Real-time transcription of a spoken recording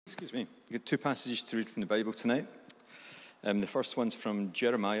Excuse me. We've got two passages to read from the Bible tonight. The first one's from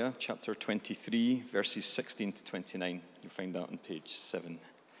Jeremiah chapter 23, verses 16 to 29. You'll find that on page 7.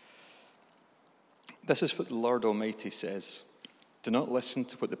 This is what the Lord Almighty says. Do not listen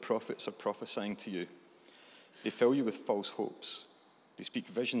to what the prophets are prophesying to you. They fill you with false hopes. They speak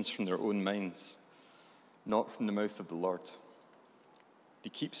visions from their own minds, not from the mouth of the Lord.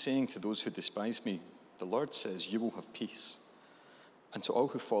 They keep saying to those who despise me, the Lord says, you will have peace. And to all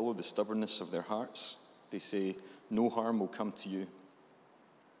who follow the stubbornness of their hearts, they say, no harm will come to you.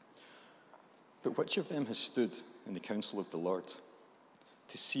 But which of them has stood in the counsel of the Lord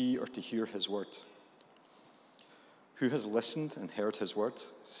to see or to hear his word? Who has listened and heard his word?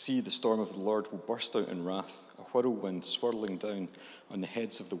 See, the storm of the Lord will burst out in wrath, a whirlwind swirling down on the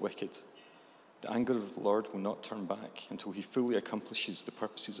heads of the wicked. The anger of the Lord will not turn back until he fully accomplishes the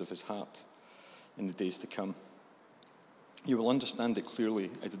purposes of his heart in the days to come. You will understand it clearly.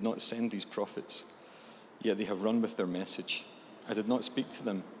 I did not send these prophets, yet they have run with their message. I did not speak to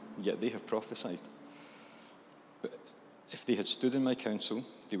them, yet they have prophesied. But if they had stood in my counsel,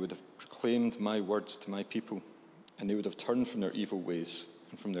 they would have proclaimed my words to my people, and they would have turned from their evil ways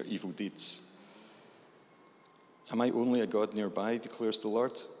and from their evil deeds. Am I only a God nearby, declares the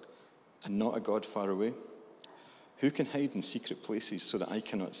Lord, and not a God far away? Who can hide in secret places so that I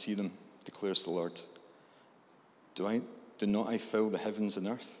cannot see them, declares the Lord? Do not I fill the heavens and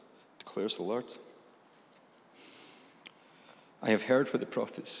earth, declares the Lord? I have heard what the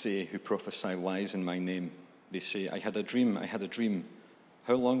prophets say who prophesy lies in my name. They say, I had a dream, I had a dream.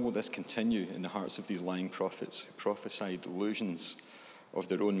 How long will this continue in the hearts of these lying prophets who prophesy delusions of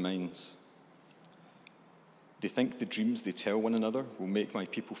their own minds? They think the dreams they tell one another will make my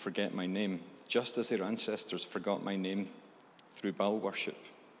people forget my name, just as their ancestors forgot my name through Baal worship.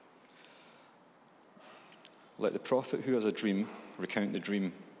 Let the prophet who has a dream recount the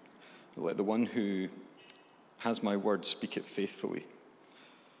dream. Let the one who has my word speak it faithfully.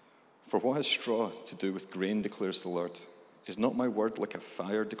 For what has straw to do with grain, declares the Lord? Is not my word like a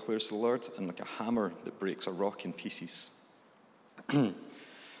fire, declares the Lord, and like a hammer that breaks a rock in pieces? Then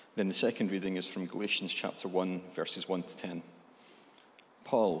the second reading is from Galatians chapter 1, verses 1 to 10.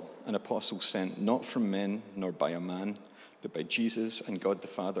 Paul, an apostle sent not from men nor by a man, but by Jesus and God the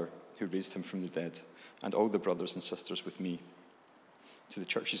Father, who raised him from the dead, and all the brothers and sisters with me, to the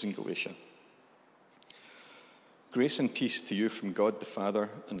churches in Galatia. Grace and peace to you from God the Father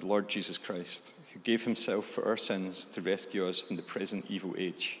and the Lord Jesus Christ, who gave himself for our sins to rescue us from the present evil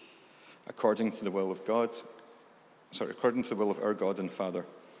age, according to the will of our God and Father,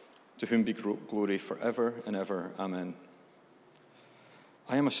 to whom be glory forever and ever. Amen.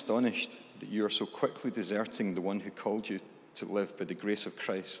 I am astonished that you are so quickly deserting the one who called you to live by the grace of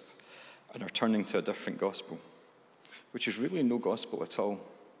Christ, and are turning to a different gospel, which is really no gospel at all.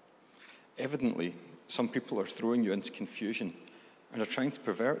 Evidently, some people are throwing you into confusion and are trying to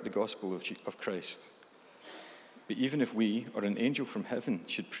pervert the gospel of Christ. But even if we or an angel from heaven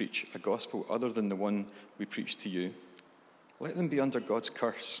should preach a gospel other than the one we preach to you, let them be under God's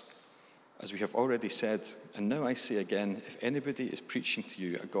curse. As we have already said, and now I say again, if anybody is preaching to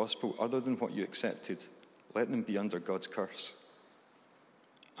you a gospel other than what you accepted, let them be under God's curse.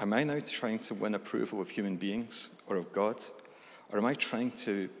 Am I now trying to win approval of human beings or of God? Or am I trying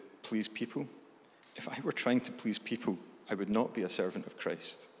to please people? If I were trying to please people, I would not be a servant of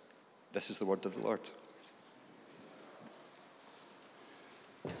Christ. This is the word of the Lord.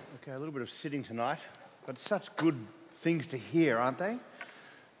 Okay, a little bit of sitting tonight, but such good things to hear, aren't they?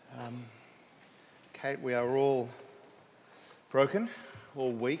 Kate, we are all broken,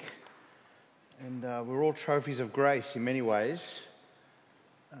 all weak, and we're all trophies of grace in many ways.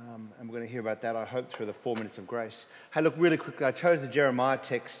 And we're going to hear about that, I hope, through the 4 minutes of grace. Hey, look, really quickly, I chose the Jeremiah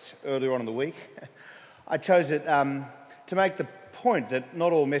text earlier on in the week. I chose it to make the point that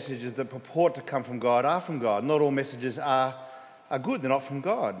not all messages that purport to come from God are from God. Not all messages are good, they're not from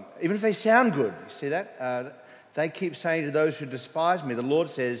God. Even if they sound good, you see that? They keep saying to those who despise me, the Lord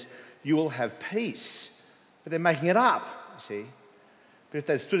says, you will have peace. But they're making it up, you see. But if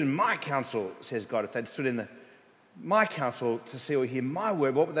they'd stood in my counsel, says God, if they'd stood in my counsel to see or hear my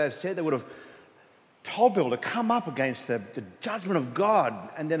word, what would they have said? They would have told people to come up against the judgment of God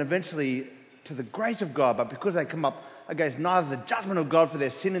and then eventually to the grace of God. But because they come up against neither the judgment of God for their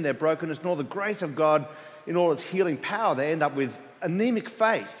sin and their brokenness, nor the grace of God in all its healing power, they end up with anemic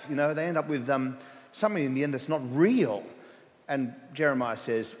faith. You know, they end up with something in the end that's not real. And Jeremiah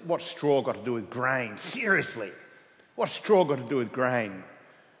says, what's straw got to do with grain? Seriously, what's straw got to do with grain?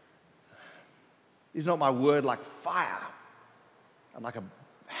 Is not my word like fire and like a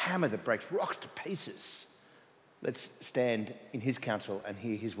hammer that breaks rocks to pieces? Let's stand in his counsel and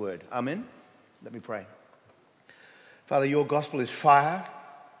hear his word. Amen. Let me pray. Father, your gospel is fire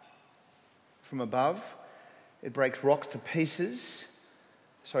from above. It breaks rocks to pieces.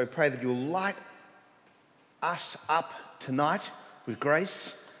 So I pray that you'll light us up tonight with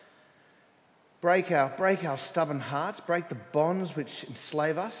grace. Break our stubborn hearts. Break the bonds which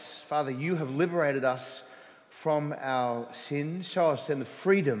enslave us. Father, you have liberated us from our sins. Show us then the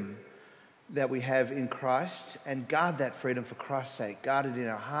freedom that we have in Christ, and guard that freedom for Christ's sake. Guard it in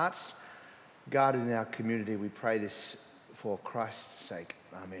our hearts. Guard it in our community. We pray this for Christ's sake.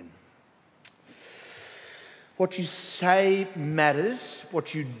 Amen. What you say matters.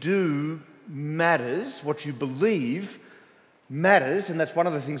 What you do matters. What you believe matters. And that's one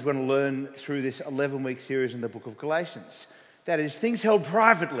of the things we're going to learn through this 11-week series in the book of Galatians. That is, things held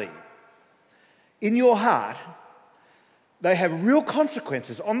privately in your heart, they have real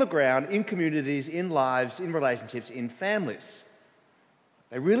consequences on the ground, in communities, in lives, in relationships, in families.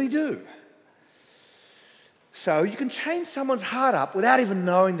 They really do. So you can change someone's heart up without even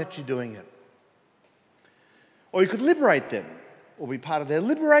knowing that you're doing it. Or you could liberate them, or be part of their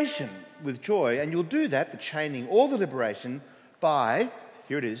liberation with joy, and you'll do that, the chaining or the liberation, by,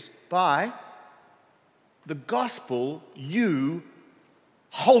 here it is, by the gospel you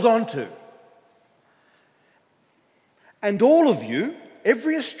hold on to. And all of you,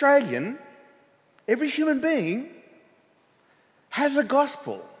 every Australian, every human being, has a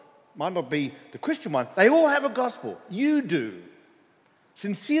gospel. Might not be the Christian one. They all have a gospel. You do.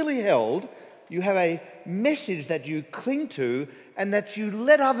 Sincerely held, you have a message that you cling to and that you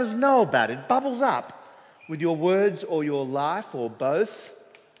let others know about. It bubbles up with your words or your life or both.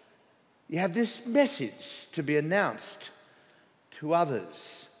 You have this message to be announced to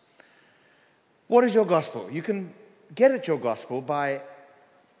others. What is your gospel? You can get at your gospel by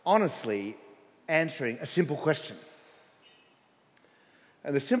honestly answering a simple question.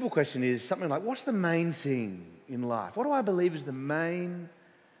 And the simple question is something like, what's the main thing in life? What do I believe is the main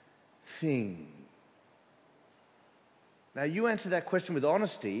thing? Now, you answer that question with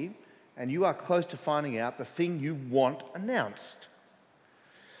honesty, and you are close to finding out the thing you want announced.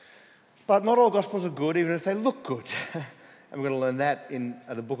 But not all gospels are good, even if they look good. And we're going to learn that in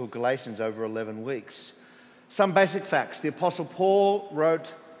the book of Galatians over 11 weeks. Some basic facts. The Apostle Paul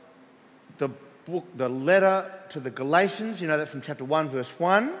wrote the letter to the Galatians. You know that from chapter 1, verse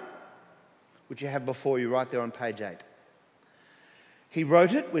 1, which you have before you right there on page 8. He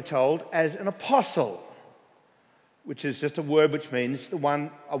wrote it, we're told, as an apostle, which is just a word which means a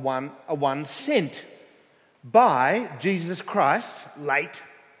one sent by Jesus Christ, late,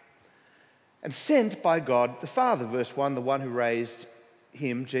 and sent by God the Father, verse 1, the one who raised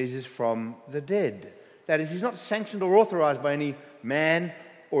him, Jesus, from the dead. That is, he's not sanctioned or authorised by any man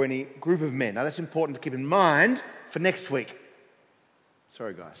or any group of men. Now, that's important to keep in mind for next week.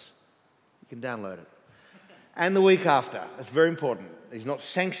 Sorry, guys. You can download it. And the week after. That's very important. He's not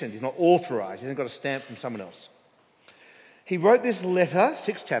sanctioned. He's not authorised. He hasn't got a stamp from someone else. He wrote this letter,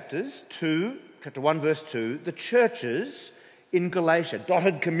 6 chapters, to, chapter 1, verse 2, the churches in Galatia,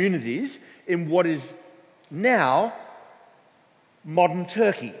 dotted communities in what is now modern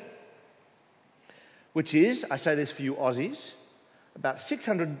Turkey, which is, I say this for you Aussies, about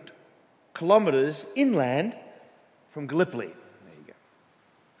 600 kilometres inland from Gallipoli. There you go.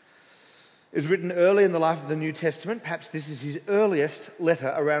 It was written early in the life of the New Testament. Perhaps this is his earliest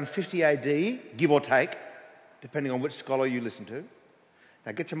letter, around 50 AD, give or take, depending on which scholar you listen to.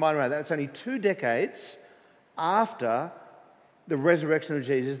 Now get your mind around that. It's only 2 decades after the resurrection of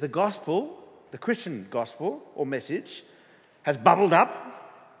Jesus. The gospel, the Christian gospel or message, has bubbled up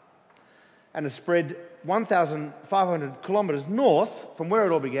and has spread 1,500 kilometres north from where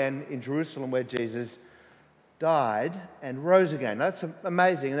it all began in Jerusalem, where Jesus died and rose again. Now, that's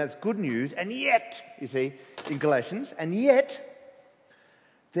amazing, and that's good news. And yet, you see, in Galatians, and yet,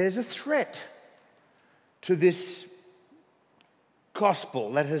 there's a threat to this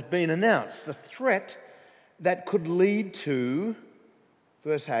gospel that has been announced. A threat that could lead to,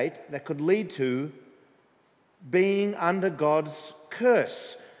 verse 8, that could lead to being under God's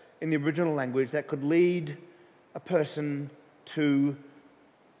curse. In the original language, that could lead a person to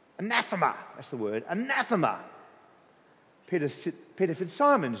anathema. That's the word, anathema. Peter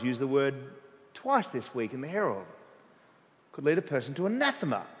Fitzsimons used the word twice this week in the Herald. Could lead a person to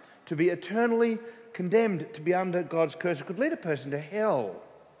anathema, to be eternally condemned, to be under God's curse. It could lead a person to hell.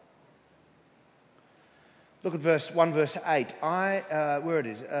 Look at verse 8. Where it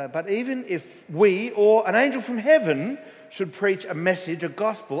is. But even if we or an angel from heaven should preach a message, a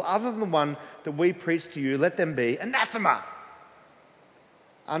gospel, other than the one that we preach to you, let them be anathema.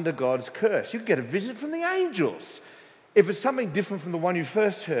 under God's curse. You could get a visit from the angels. If it's something different from the one you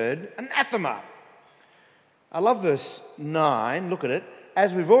first heard, anathema. I love verse 9. Look at it.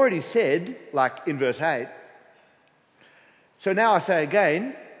 As we've already said, like in verse 8, so now I say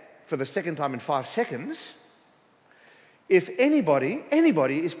again, for the second time in 5 seconds, if anybody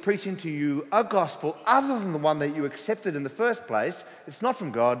is preaching to you a gospel other than the one that you accepted in the first place, it's not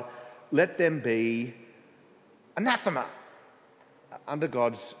from God, let them be anathema, under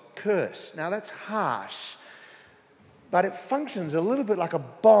God's curse. Now that's harsh, but it functions a little bit like a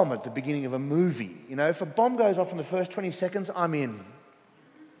bomb at the beginning of a movie. You know, if a bomb goes off in the first 20 seconds, I'm in.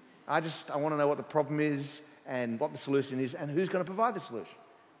 I want to know what the problem is and what the solution is and who's going to provide the solution.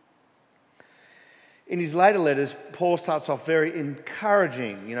 In his later letters, Paul starts off very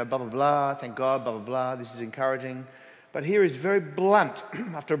encouraging, blah, blah, blah, thank God, blah, blah, blah, this is encouraging. But here he's very blunt.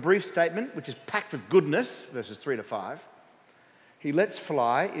 After a brief statement, which is packed with goodness, verses 3 to 5, he lets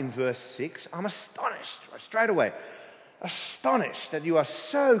fly in verse 6, I'm astonished, straight away, astonished that you are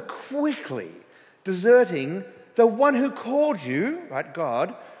so quickly deserting the one who called you, right,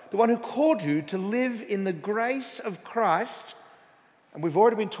 God, the one who called you to live in the grace of Christ. And we've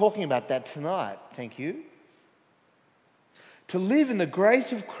already been talking about that tonight, thank you. To live in the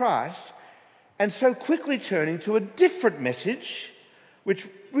grace of Christ and so quickly turning to a different message, which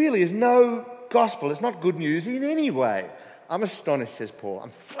really is no gospel, it's not good news in any way. I'm astonished, says Paul. I'm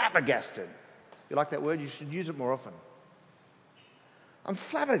flabbergasted. You like that word? You should use it more often. I'm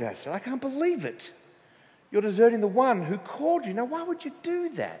flabbergasted. I can't believe it. You're deserting the one who called you. Now, why would you do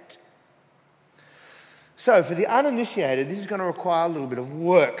that? So, for the uninitiated, this is going to require a little bit of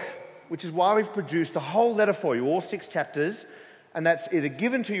work, which is why we've produced the whole letter for you, all 6 chapters, and that's either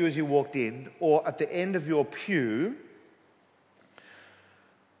given to you as you walked in or at the end of your pew.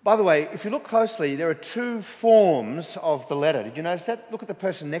 By the way, if you look closely, there are 2 forms of the letter. Did you notice that? Look at the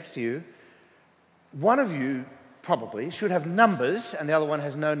person next to you. One of you probably should have numbers and the other one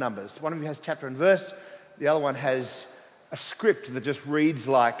has no numbers. One of you has chapter and verse, the other one has a script that just reads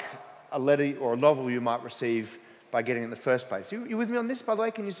like a letter or a novel you might receive by getting it in the first place. You with me on this, by the way?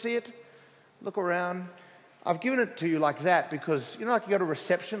 Can you see it? Look around. I've given it to you like that because, like you go to a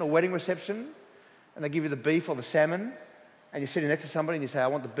reception, a wedding reception, and they give you the beef or the salmon, and you're sitting next to somebody and you say, I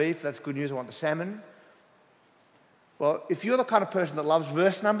want the beef, that's good news, I want the salmon. Well, if you're the kind of person that loves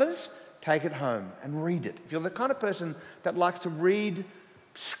verse numbers, take it home and read it. If you're the kind of person that likes to read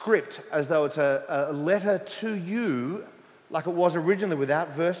script as though it's a letter to you, like it was originally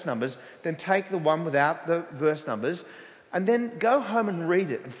without verse numbers, then take the one without the verse numbers and then go home and read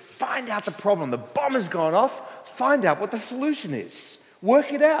it and find out the problem. The bomb has gone off, find out what the solution is.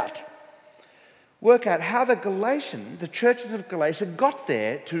 Work it out. Work out how the churches of Galatia got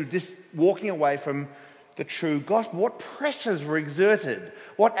there to this walking away from the true gospel. What pressures were exerted?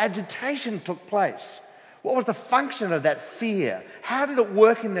 What agitation took place? What was the function of that fear? How did it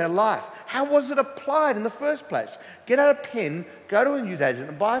work in their life? How was it applied in the first place? Get out a pen, go to a newsagent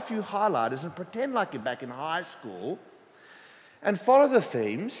and buy a few highlighters and pretend like you're back in high school and follow the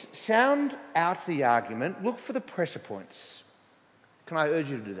themes, sound out the argument, look for the pressure points. Can I urge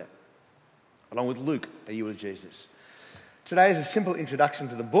you to do that? Along with Luke, Are You With Jesus? Today is a simple introduction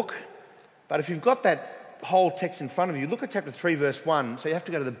to the book, but if you've got that whole text in front of you, look at chapter 3, verse 1. So you have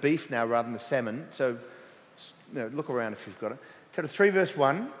to go to the beef now rather than the salmon. So look around if you've got it. Chapter 3, verse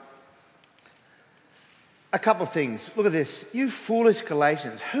 1. A couple of things. Look at this. You foolish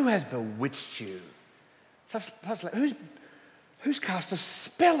Galatians, who has bewitched you? Who's cast a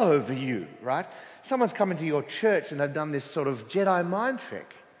spell over you, right? Someone's come into your church and they've done this sort of Jedi mind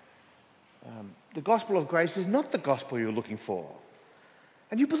trick. The gospel of grace is not the gospel you're looking for.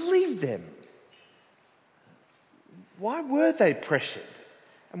 And you believe them. Why were they pressured?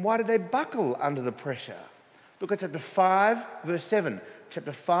 And why did they buckle under the pressure? Look at chapter 5, verse 7.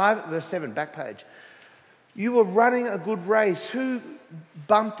 Chapter 5, verse 7, back page. You were running a good race. Who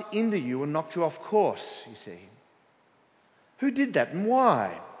bumped into you and knocked you off course, you see? Who did that and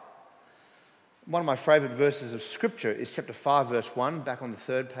why? One of my favourite verses of Scripture is chapter 5, verse 1, back on the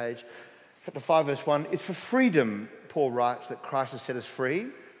 3rd page. Chapter 5, verse 1, it's for freedom, Paul writes, that Christ has set us free.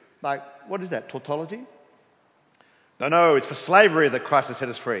 Like, what is that, tautology? No, it's for slavery that Christ has set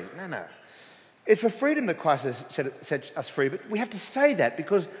us free. No. It's for freedom that Christ has set us free, but we have to say that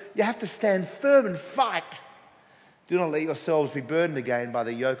because you have to stand firm and fight. Do not let yourselves be burdened again by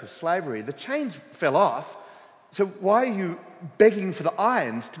the yoke of slavery. The chains fell off, so why are you begging for the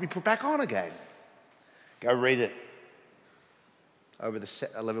irons to be put back on again? Go read it over the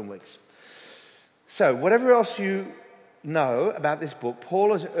 11 weeks. So whatever else you know about this book,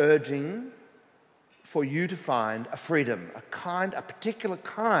 Paul is urging for you to find a freedom, a particular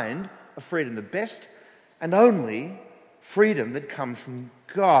kind of freedom, the best and only freedom that comes from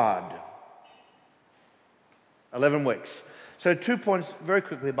God. 11 weeks. So 2 points very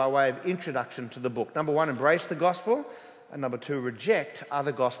quickly by way of introduction to the book. Number 1, embrace the gospel. And number 2, reject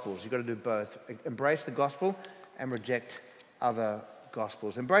other gospels. You've got to do both. Embrace the gospel and reject other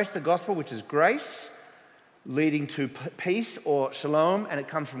gospels. Embrace the gospel, which is grace, leading to peace or shalom, and it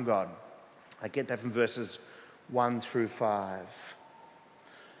comes from God. I get that from verses 1 through 5.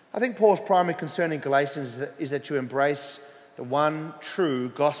 I think Paul's primary concern in Galatians is that you embrace the one true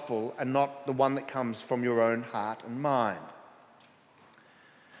gospel and not the one that comes from your own heart and mind.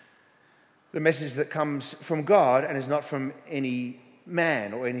 The message that comes from God and is not from any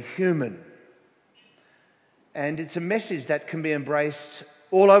man or any human. And it's a message that can be embraced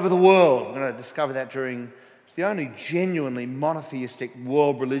all over the world. I'm going to discover that it's the only genuinely monotheistic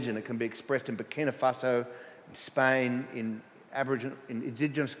world religion. It can be expressed in Burkina Faso, in Spain, in Aboriginal, in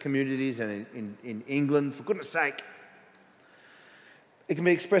indigenous communities, and in England, for goodness sake. It can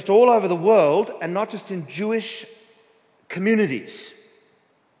be expressed all over the world and not just in Jewish communities.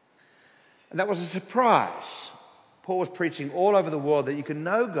 And that was a surprise. Paul was preaching all over the world that you can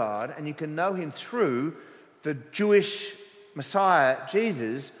know God and you can know him through the Jewish Messiah,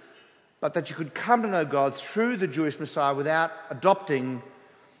 Jesus, but that you could come to know God through the Jewish Messiah without adopting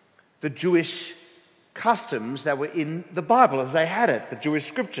the Jewish customs that were in the Bible as they had it, the Jewish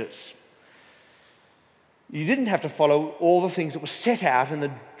scriptures. You didn't have to follow all the things that were set out in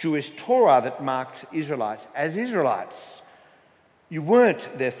the Jewish Torah that marked Israelites as Israelites. You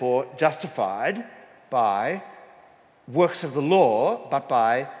weren't, therefore, justified by works of the law, but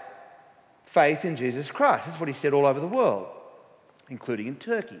by faith in Jesus Christ. That's what he said all over the world, including in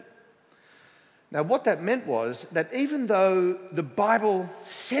Turkey. Now, what that meant was that even though the Bible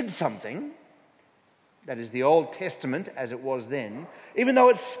said something, that is the Old Testament as it was then, even though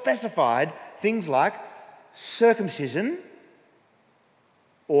it specified things like circumcision,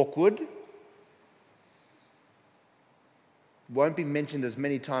 awkward, won't be mentioned as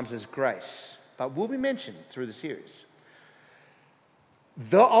many times as grace, but will be mentioned through the series.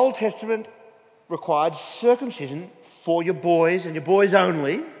 The Old Testament required circumcision for your boys and your boys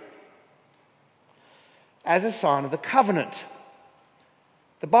only as a sign of the covenant.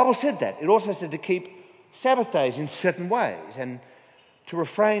 The Bible said that. It also said to keep Sabbath days in certain ways and to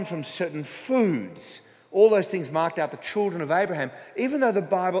refrain from certain foods. All those things marked out the children of Abraham. Even though the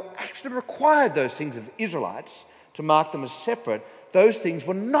Bible actually required those things of Israelites to mark them as separate, those things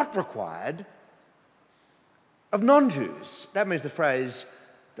were not required of non-Jews. That means the phrase,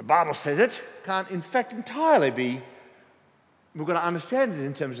 the Bible says it, can't in fact entirely be, we've got to understand it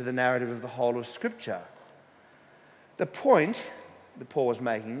in terms of the narrative of the whole of Scripture. The point that Paul was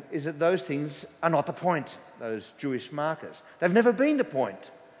making is that those things are not the point, those Jewish markers. They've never been the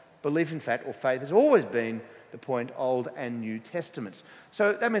point. Belief in fact or faith has always been the point, Old and New Testaments.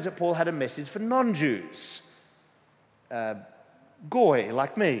 So that means that Paul had a message for non-Jews. Goy,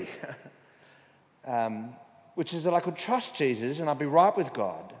 like me, which is that I could trust Jesus and I'd be right with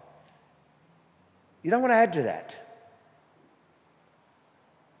God. You don't want to add to that.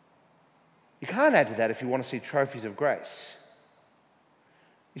 You can't add to that if you want to see trophies of grace.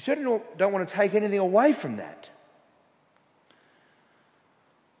 You certainly don't want to take anything away from that.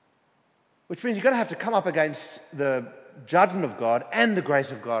 Which means you're going to have to come up against the judgment of God and the grace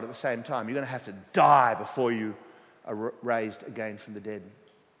of God at the same time. You're going to have to die before you are raised again from the dead.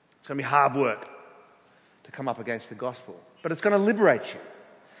 It's going to be hard work to come up against the gospel, but it's going to liberate you.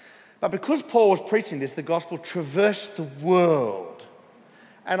 But because Paul was preaching this, the gospel traversed the world.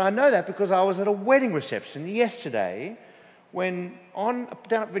 And I know that because I was at a wedding reception yesterday when down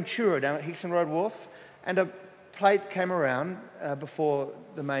at Ventura, down at Hickson Road Wharf, and a plate came around before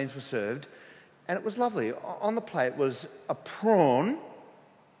the mains were served, and it was lovely. On the plate was a prawn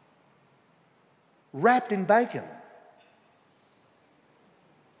wrapped in bacon.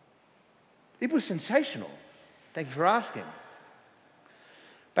 It was sensational. Thank you for asking.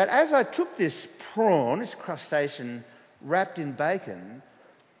 But as I took this prawn, this crustacean wrapped in bacon,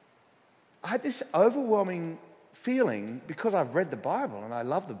 I had this overwhelming feeling, because I've read the Bible and I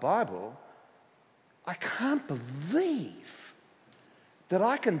love the Bible, I can't believe that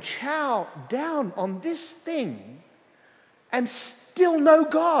I can chow down on this thing and still know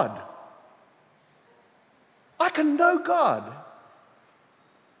God. I can know God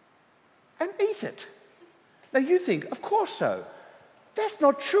and eat it. Now you think, of course so. That's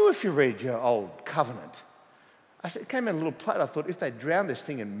not true if you read your Old Covenant. It came in a little plate. I thought if they drowned this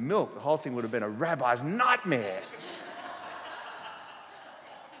thing in milk, the whole thing would have been a rabbi's nightmare.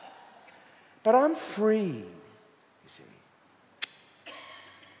 But I'm free, you see.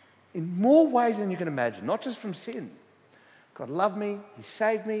 In more ways than you can imagine, not just from sin. God loved me, he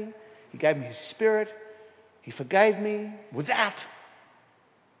saved me, he gave me his Spirit, he forgave me without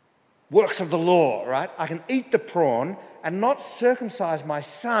works of the law, right? I can eat the prawn and not circumcise my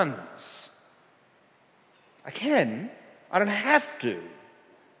sons. I can. I don't have to.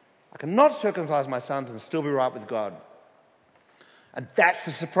 I cannot circumcise my sons and still be right with God. And that's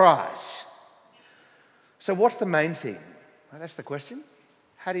the surprise. So what's the main thing? Well, that's the question.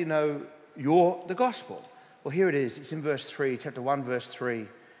 How do you know you're the gospel? Well, here it is. It's in verse 3, chapter 1, verse 3.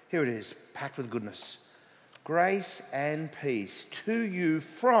 Here it is, packed with goodness. Grace and peace to you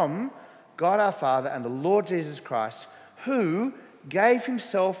from God our Father and the Lord Jesus Christ, who gave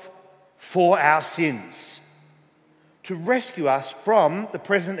himself for our sins, to rescue us from the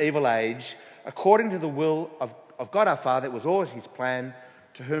present evil age, according to the will of God our Father. It was always his plan,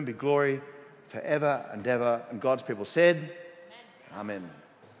 to whom be glory forever and ever. And God's people said, Amen.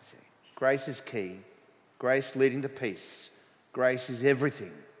 See, grace is key. Grace leading to peace. Grace is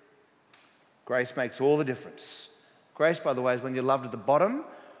everything. Grace makes all the difference. Grace, by the way, is when you're loved at the bottom,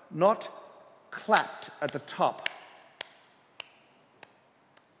 not clapped at the top.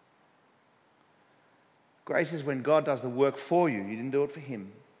 Grace is when God does the work for you. You didn't do it for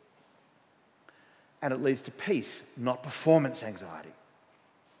him. And it leads to peace, not performance anxiety.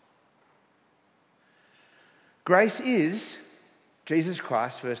 Grace is Jesus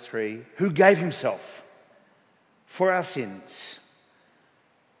Christ, verse 3, who gave himself for our sins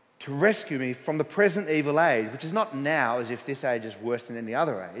to rescue me from the present evil age, which is not now as if this age is worse than any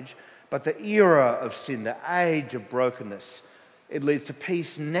other age, but the era of sin, the age of brokenness. It leads to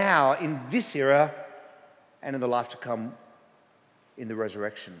peace now in this era and in the life to come in the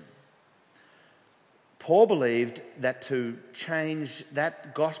resurrection. Paul believed that to change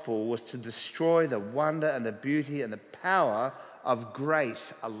that gospel was to destroy the wonder and the beauty and the power of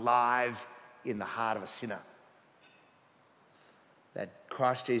grace alive in the heart of a sinner. That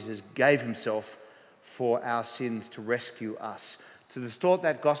Christ Jesus gave himself for our sins to rescue us. To distort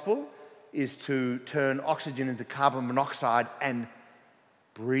that gospel is to turn oxygen into carbon monoxide and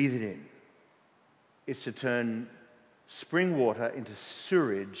breathe it in. It's to turn spring water into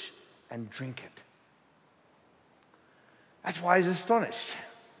sewage and drink it. That's why he's astonished.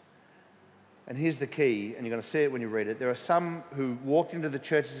 And here's the key, and you're going to see it when you read it. There are some who walked into the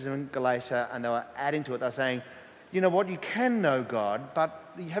churches in Galatia and they were adding to it. They're saying, you know what, you can know God,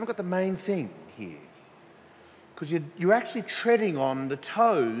 but you haven't got the main thing here. Because you're actually treading on the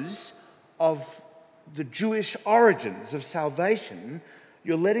toes of the Jewish origins of salvation.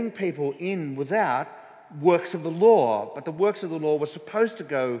 You're letting people in without works of the law. But the works of the law were supposed to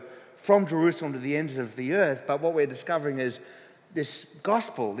go from Jerusalem to the ends of the earth. But what we're discovering is this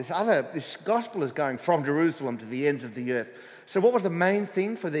gospel is going from Jerusalem to the ends of the earth. So what was the main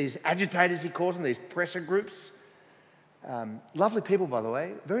thing for these agitators, he calls them, these pressure groups? Lovely people, by the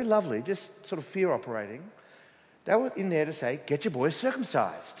way, very lovely, just sort of fear operating. They were in there to say, get your boys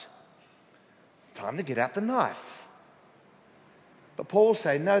circumcised. It's time to get out the knife. But Paul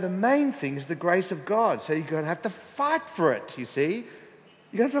saying, no, the main thing is the grace of God. So you're going to have to fight for it, you see.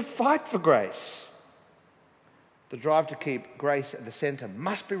 You're going to have to fight for grace. The drive to keep grace at the centre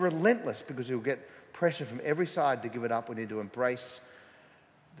must be relentless because you'll get pressure from every side to give it up. We need to embrace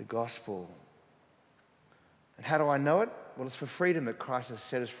the gospel. And how do I know it? Well, it's for freedom that Christ has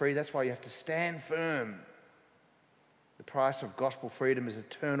set us free. That's why you have to stand firm. The price of gospel freedom is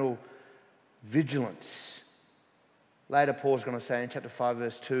eternal vigilance. Later, Paul's going to say in chapter 5,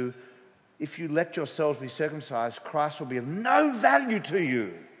 verse 2, if you let yourselves be circumcised, Christ will be of no value to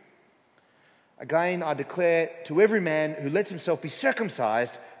you. Again, I declare to every man who lets himself be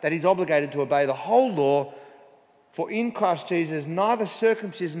circumcised that he's obligated to obey the whole law. For in Christ Jesus, neither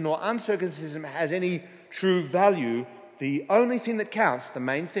circumcision nor uncircumcision has any true value. The only thing that counts, the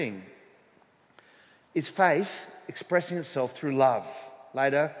main thing, is faith expressing itself through love.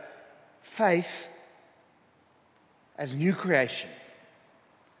 Later, faith as new creation.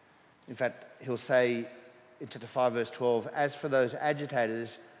 In fact, he'll say in chapter 5, verse 12, as for those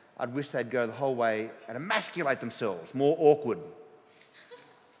agitators, I'd wish they'd go the whole way and emasculate themselves, more awkward.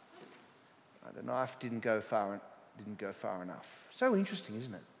 The knife didn't go far enough. So interesting,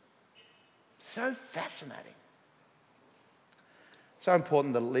 isn't it? So fascinating. So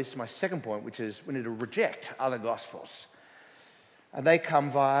important that it leads to my second point, which is we need to reject other gospels. And they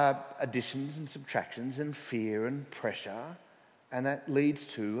come via additions and subtractions and fear and pressure, and that leads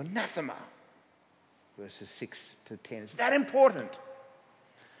to anathema. Verses 6 to 10. It's that important.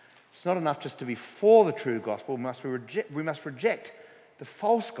 It's not enough just to be for the true gospel. We must reject the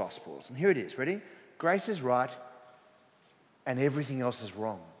false gospels. And here it is, ready? Grace is right and everything else is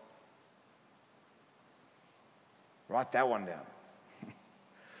wrong. Write that one down.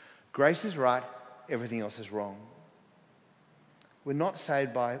 Grace is right, everything else is wrong. We're not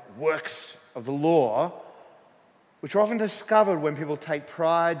saved by works of the law, which are often discovered when people take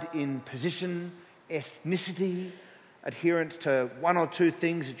pride in position, ethnicity, adherence to one or two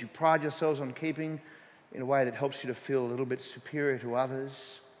things that you pride yourselves on keeping in a way that helps you to feel a little bit superior to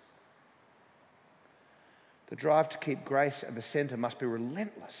others. The drive to keep grace at the centre must be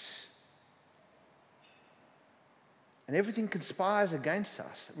relentless. And everything conspires against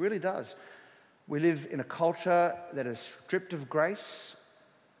us. It really does. We live in a culture that is stripped of grace.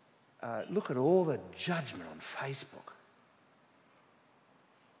 Look at all the judgment on Facebook.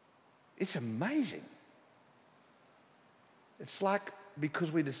 It's amazing. It's like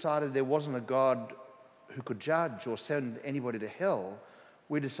because we decided there wasn't a God who could judge or send anybody to hell,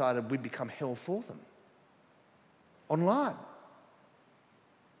 we decided we'd become hell for them. Online.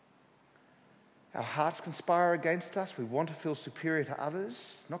 Our hearts conspire against us. We want to feel superior to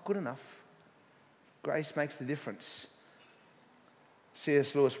others. It's not good enough. Grace makes the difference.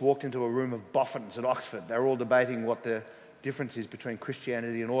 C.S. Lewis walked into a room of boffins at Oxford. They were all debating what the difference is between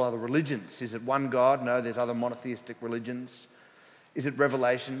Christianity and all other religions. Is it one God? No, there's other monotheistic religions. Is it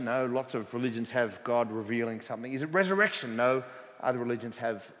revelation? No, lots of religions have God revealing something. Is it resurrection? No, other religions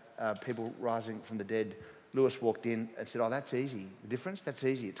have people rising from the dead. Lewis walked in and said, that's easy. The difference? That's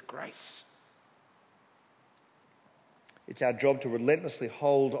easy. It's grace. It's our job to relentlessly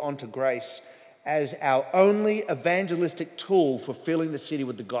hold on to grace as our only evangelistic tool for filling the city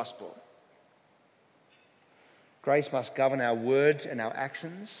with the gospel. Grace must govern our words and our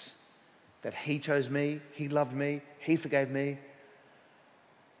actions, that he chose me, he loved me, he forgave me.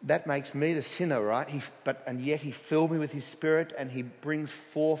 That makes me the sinner, right? And yet he filled me with his Spirit and he brings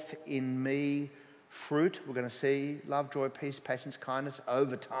forth in me fruit. We're going to see love, joy, peace, patience, kindness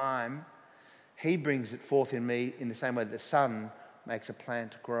over time. He brings it forth in me in the same way that the sun makes a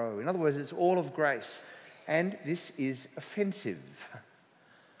plant grow. In other words, it's all of grace. And this is offensive.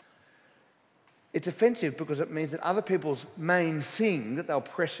 It's offensive because it means that other people's main thing that they'll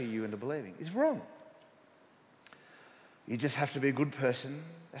pressure you into believing is wrong. You just have to be a good person.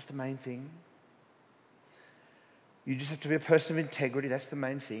 That's the main thing. You just have to be a person of integrity. That's the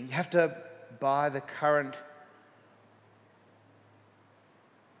main thing. You have to buy the current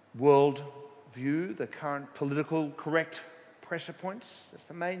world view, the current political correct pressure points. That's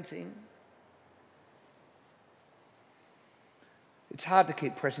the main thing. It's hard to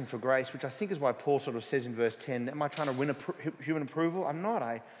keep pressing for grace, which I think is why Paul sort of says in verse 10, am I trying to win human approval? I'm not.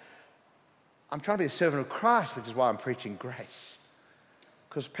 I'm trying to be a servant of Christ, which is why I'm preaching grace.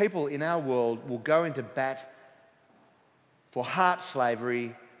 Because people in our world will go into bat for heart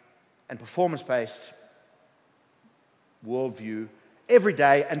slavery and performance-based worldview every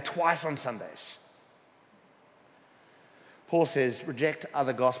day and twice on Sundays. Paul says, reject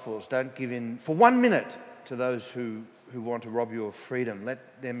other gospels. Don't give in for 1 minute to those who want to rob you of freedom.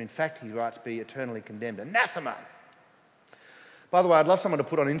 Let them, in fact, he writes, be eternally condemned. Anathema. By the way, I'd love someone to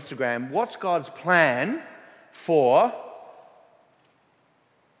put on Instagram, what's God's plan for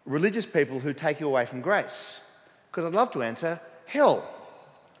religious people who take you away from grace? Because I'd love to answer, hell.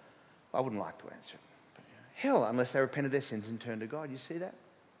 I wouldn't like to answer it. But hell, unless they repent of their sins and turn to God. You see that?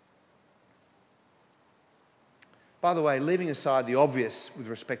 By the way, leaving aside the obvious with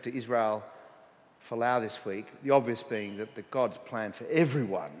respect to Israel Folau this week, the obvious being that God's plan for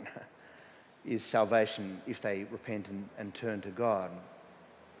everyone is salvation if they repent and turn to God.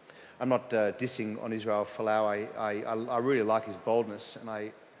 I'm not dissing on Israel Folau. I really like his boldness, and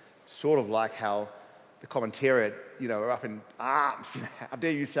I sort of like how the commentariat, are up in arms. How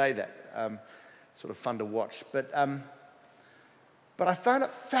dare you say that? Sort of fun to watch. But I found it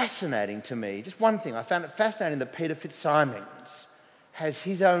fascinating to me, just one thing, I found it fascinating that Peter Fitzsimons has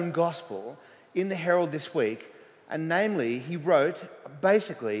his own gospel in the Herald this week, and namely, he wrote,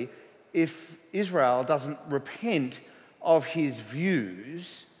 basically, if Israel doesn't repent of his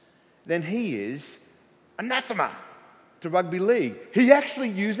views, then he is anathema to rugby league. He actually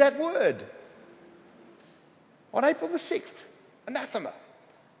used that word on April the 6th, anathema.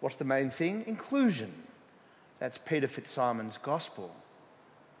 What's the main thing? Inclusion. That's Peter Fitzsimons' gospel.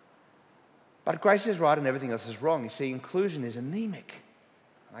 But grace is right and everything else is wrong. You see, inclusion is anemic.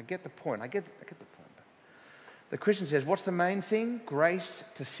 And I get the point. I get the point. The Christian says, what's the main thing? Grace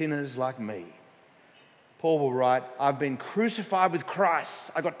to sinners like me. Paul will write, I've been crucified with Christ.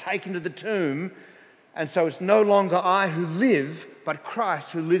 I got taken to the tomb. And so it's no longer I who live, but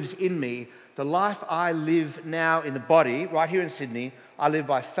Christ who lives in me. The life I live now in the body, right here in Sydney, I live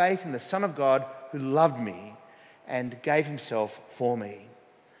by faith in the Son of God who loved me and gave himself for me.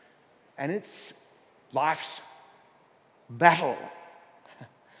 And it's life's battle.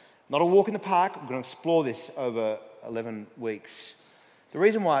 Not a walk in the park. We're going to explore this over 11 weeks. The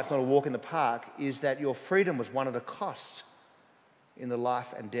reason why it's not a walk in the park is that your freedom was won at a cost in the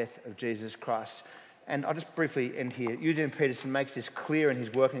life and death of Jesus Christ. And I'll just briefly end here. Eugene Peterson makes this clear in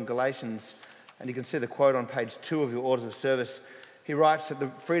his work in Galatians, and you can see the quote on page 2 of your orders of service. He writes that the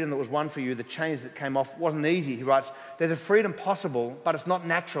freedom that was won for you, the chains that came off, wasn't easy. He writes, there's a freedom possible, but it's not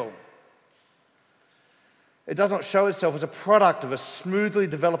natural. It does not show itself as a product of a smoothly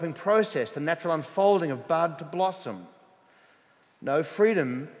developing process, the natural unfolding of bud to blossom. No,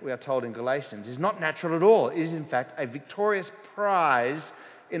 freedom, we are told in Galatians, is not natural at all. It is, in fact, a victorious prize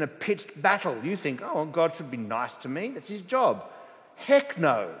in a pitched battle. You think, oh, God should be nice to me. That's his job. Heck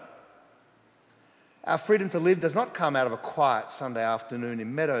no. Our freedom to live does not come out of a quiet Sunday afternoon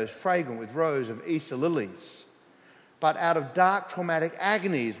in meadows fragrant with rows of Easter lilies, but out of dark, traumatic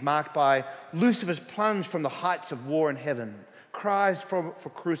agonies marked by Lucifer's plunge from the heights of war in heaven, cries for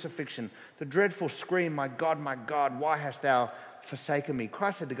crucifixion, the dreadful scream, my God, why hast thou forsaken me?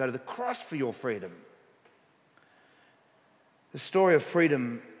 Christ had to go to the cross for your freedom. The story of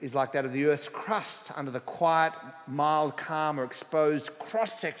freedom is like that of the earth's crust under the quiet, mild calm or exposed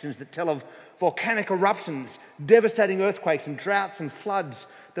cross-sections that tell of volcanic eruptions, devastating earthquakes and droughts and floods.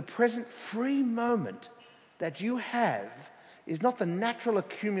 The present free moment that you have is not the natural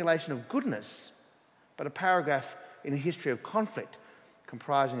accumulation of goodness, but a paragraph in a history of conflict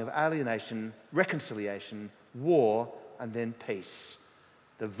comprising of alienation, reconciliation, war, and then peace.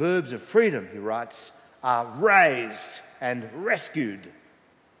 The verbs of freedom, he writes, are raised and rescued,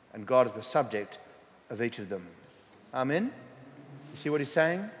 and God is the subject of each of them. Amen? You see what he's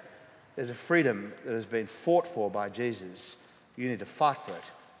saying? There's a freedom that has been fought for by Jesus. You need to fight for it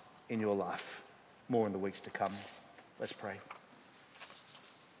in your life. More in the weeks to come. Let's pray.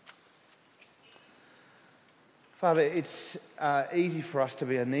 Father, it's easy for us to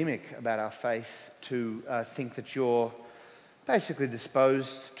be anemic about our faith, to think that you're basically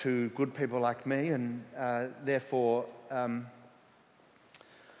disposed to good people like me, and therefore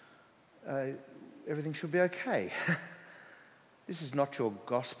everything should be okay. This is not your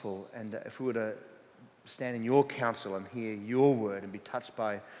gospel, and if we were to stand in your counsel and hear your word and be touched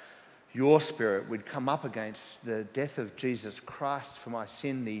by your spirit, we'd come up against the death of Jesus Christ for my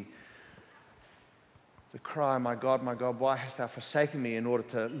sin, the cry, my God, why hast thou forsaken me, in order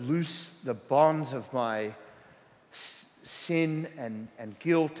to loose the bonds of my sin and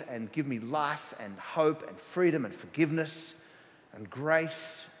guilt and give me life and hope and freedom and forgiveness and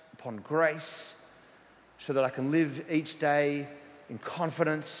grace upon grace, so that I can live each day in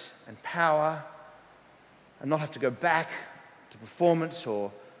confidence and power and not have to go back to performance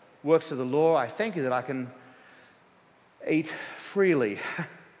or works of the law. I thank you that I can eat freely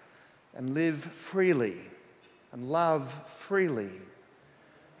and live freely and love freely.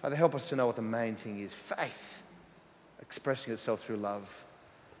 Father, help us to know what the main thing is: faith expressing itself through love.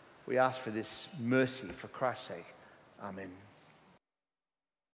 We ask for this mercy for Christ's sake. Amen.